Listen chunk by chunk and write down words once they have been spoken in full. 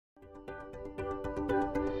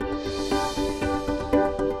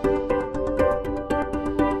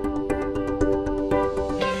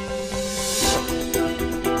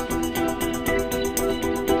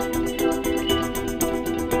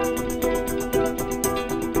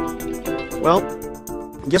Well,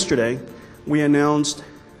 yesterday we announced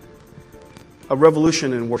a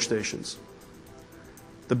revolution in workstations.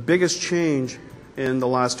 The biggest change in the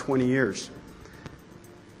last 20 years.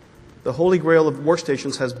 The holy grail of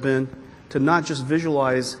workstations has been to not just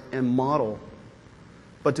visualize and model,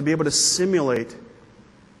 but to be able to simulate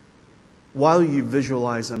while you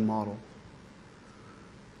visualize and model.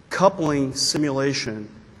 Coupling simulation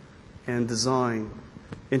and design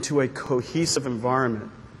into a cohesive environment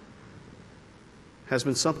has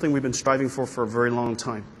been something we've been striving for a very long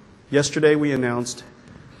time. Yesterday we announced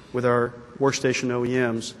with our workstation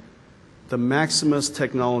OEMs the MAXIMUS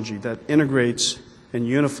technology that integrates and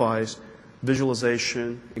unifies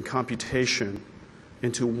visualization and computation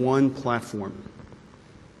into one platform.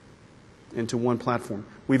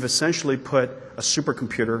 We've essentially put a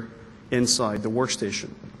supercomputer inside the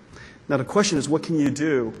workstation. Now the question is, what can you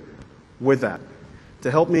do with that?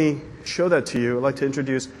 To help me show that to you, I'd like to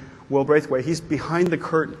introduce Will Braithwaite. He's behind the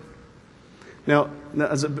curtain. Now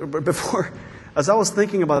as I was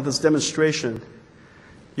thinking about this demonstration,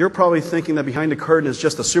 you're probably thinking that behind the curtain is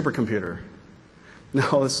just a supercomputer.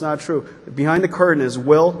 No, it's not true. Behind the curtain is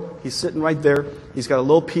Will. He's sitting right there. He's got a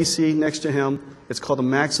little PC next to him. It's called a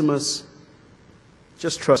MAXIMUS.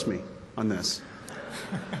 Just trust me on this.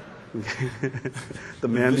 The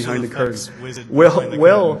man behind the curtain.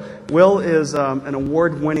 Will is an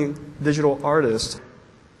award-winning digital artist.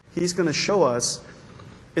 He's going to show us,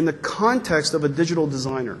 in the context of a digital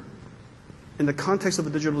designer,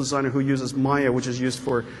 who uses Maya, which is used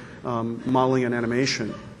for modeling and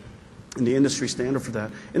animation, and the industry standard for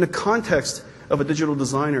that. In the context of a digital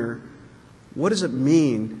designer, what does it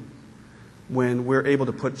mean when we're able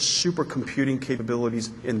to put supercomputing capabilities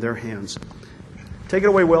in their hands? Take it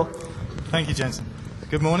away, Will. Thank you, Jensen.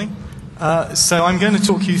 Good morning. So I'm going to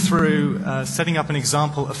talk you through setting up an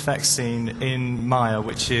example effects scene in Maya,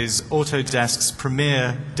 which is Autodesk's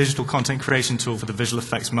premier digital content creation tool for the visual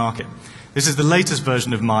effects market. This is the latest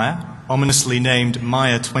version of Maya, ominously named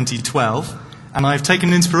Maya 2012, and I've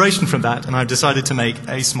taken inspiration from that, and I've decided to make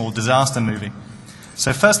a small disaster movie.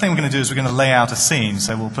 So first thing we're going to do is we're going to lay out a scene.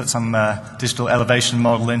 So we'll put some digital elevation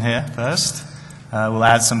model in here first. We'll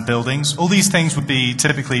add some buildings. All these things would be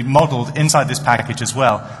typically modeled inside this package as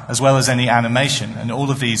well as any animation. And all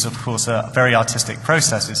of these, of course, are very artistic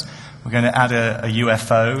processes. We're going to add a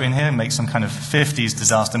UFO in here and make some kind of 50s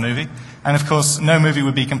disaster movie. And of course, no movie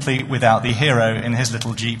would be complete without the hero in his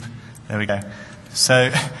little Jeep. There we go.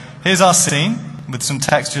 So here's our scene with some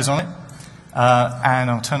textures on it.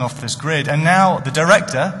 And I'll turn off this grid. And now the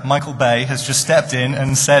director, Michael Bay, has just stepped in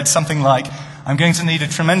and said something like, I'm going to need a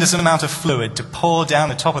tremendous amount of fluid to pour down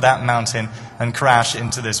the top of that mountain and crash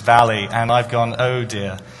into this valley. And I've gone, oh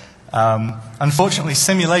dear. Unfortunately,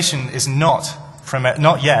 simulation is not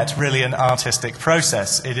yet really an artistic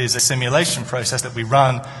process. It is a simulation process that we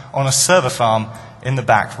run on a server farm in the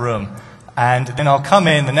back room. And then I'll come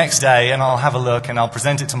in the next day and I'll have a look and I'll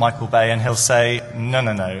present it to Michael Bay and he'll say,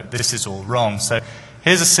 no, this is all wrong. So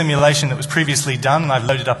here's a simulation that was previously done, and I've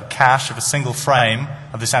loaded up a cache of a single frame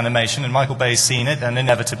of this animation, and Michael Bay's seen it, and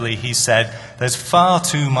inevitably he said, there's far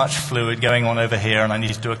too much fluid going on over here, and I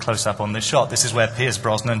need to do a close-up on this shot. This is where Pierce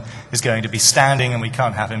Brosnan is going to be standing, and we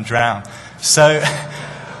can't have him drown. So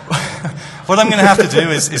what I'm going to have to do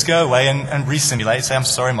is go away and re-simulate, say, I'm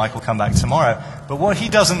sorry, Michael, come back tomorrow. But what he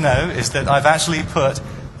doesn't know is that I've actually put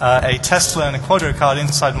a Tesla and a Quadro card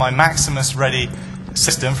inside my MAXIMUS-ready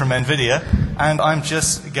system from NVIDIA, and I'm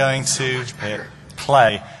just going to hit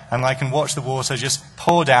play, and I can watch the water just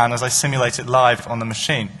pour down as I simulate it live on the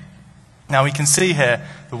machine. Now we can see here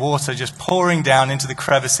the water just pouring down into the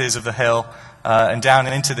crevices of the hill and down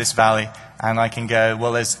into this valley, and I can go,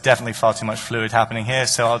 well, there's definitely far too much fluid happening here,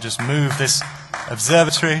 so I'll just move this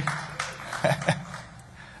observatory,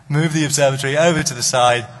 move the observatory over to the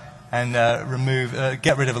side and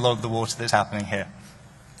get rid of a lot of the water that's happening here.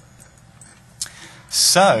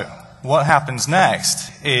 So what happens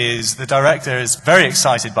next is the director is very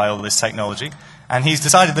excited by all this technology, and he's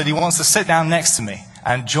decided that he wants to sit down next to me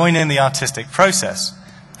and join in the artistic process,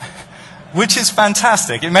 which is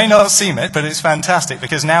fantastic. It may not seem it, but it's fantastic,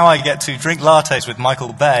 because now I get to drink lattes with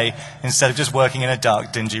Michael Bay instead of just working in a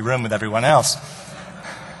dark, dingy room with everyone else.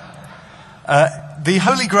 The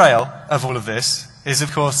holy grail of all of this is,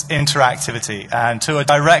 of course, interactivity. And to a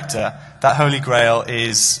director, that holy grail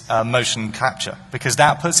is motion capture, because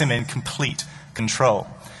that puts him in complete control.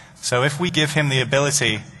 So if we give him the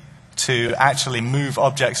ability to actually move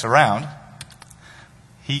objects around.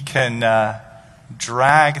 He can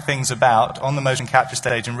drag things about on the motion capture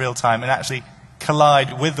stage in real time and actually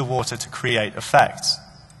collide with the water to create effects.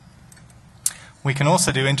 We can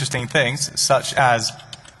also do interesting things, such as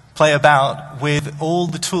play about with all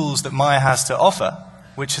the tools that Maya has to offer,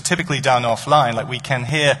 which are typically done offline. Like we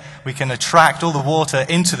can attract all the water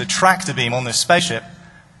into the tractor beam on this spaceship,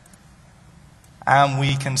 and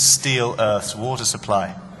we can steal Earth's water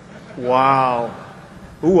supply. Wow.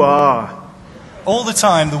 Ooh-ah. All the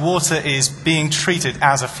time, the water is being treated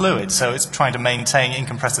as a fluid, so it's trying to maintain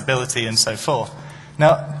incompressibility and so forth.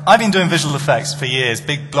 Now, I've been doing visual effects for years,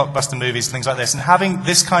 big blockbuster movies, things like this, and having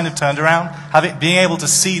this kind of turned around, being able to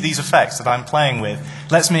see these effects that I'm playing with,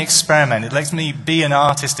 lets me experiment. It lets me be an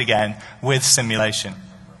artist again with simulation.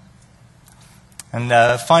 And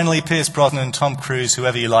finally, Pierce Brosnan and Tom Cruise,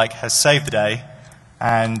 whoever you like, has saved the day,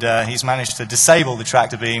 and he's managed to disable the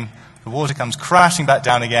tractor beam. The water comes crashing back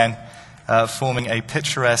down again, forming a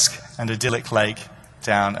picturesque and idyllic lake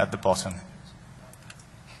down at the bottom.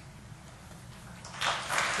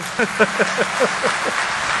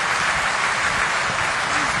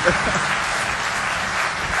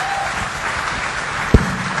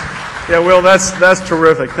 Yeah, Will, that's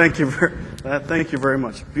terrific. Thank you very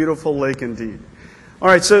much. Beautiful lake indeed. All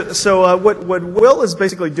right, so what Will is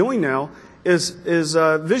basically doing now is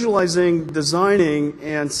visualizing, designing,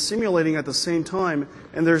 and simulating at the same time.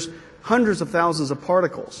 And there's hundreds of thousands of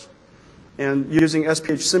particles. And using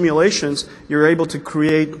SPH simulations, you're able to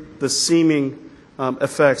create the seeming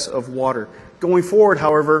effects of water. Going forward,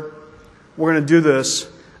 however, we're going to do this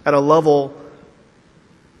at a level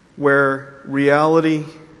where reality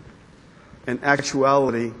and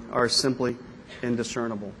actuality are simply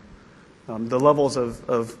indiscernible. The levels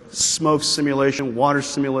of smoke simulation, water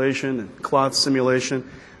simulation, and cloud simulation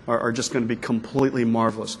are just going to be completely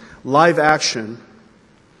marvelous. Live action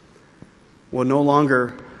will no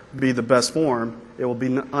longer be the best form. It will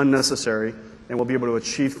be unnecessary, and we'll be able to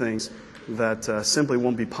achieve things that simply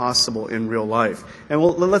won't be possible in real life. And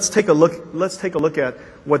let's take a look at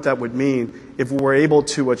what that would mean if we were able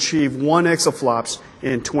to achieve 1 exaflops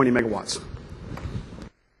in 20 megawatts.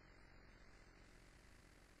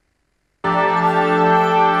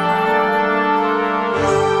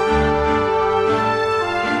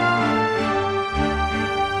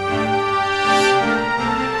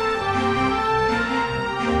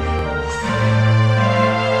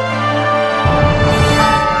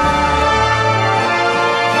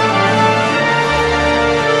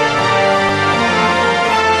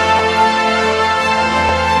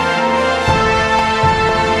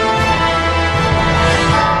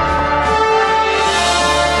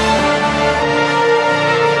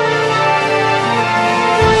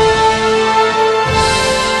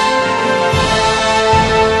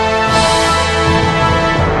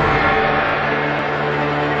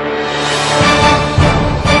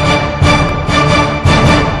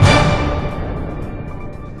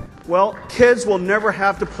 Well, kids will never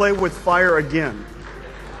have to play with fire again.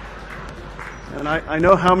 And I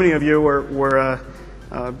know how many of you were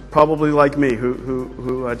probably like me,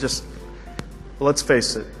 who just, let's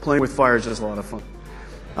face it, playing with fire is just a lot of fun.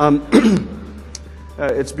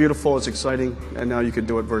 It's beautiful, it's exciting, and now you can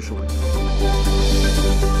do it virtually.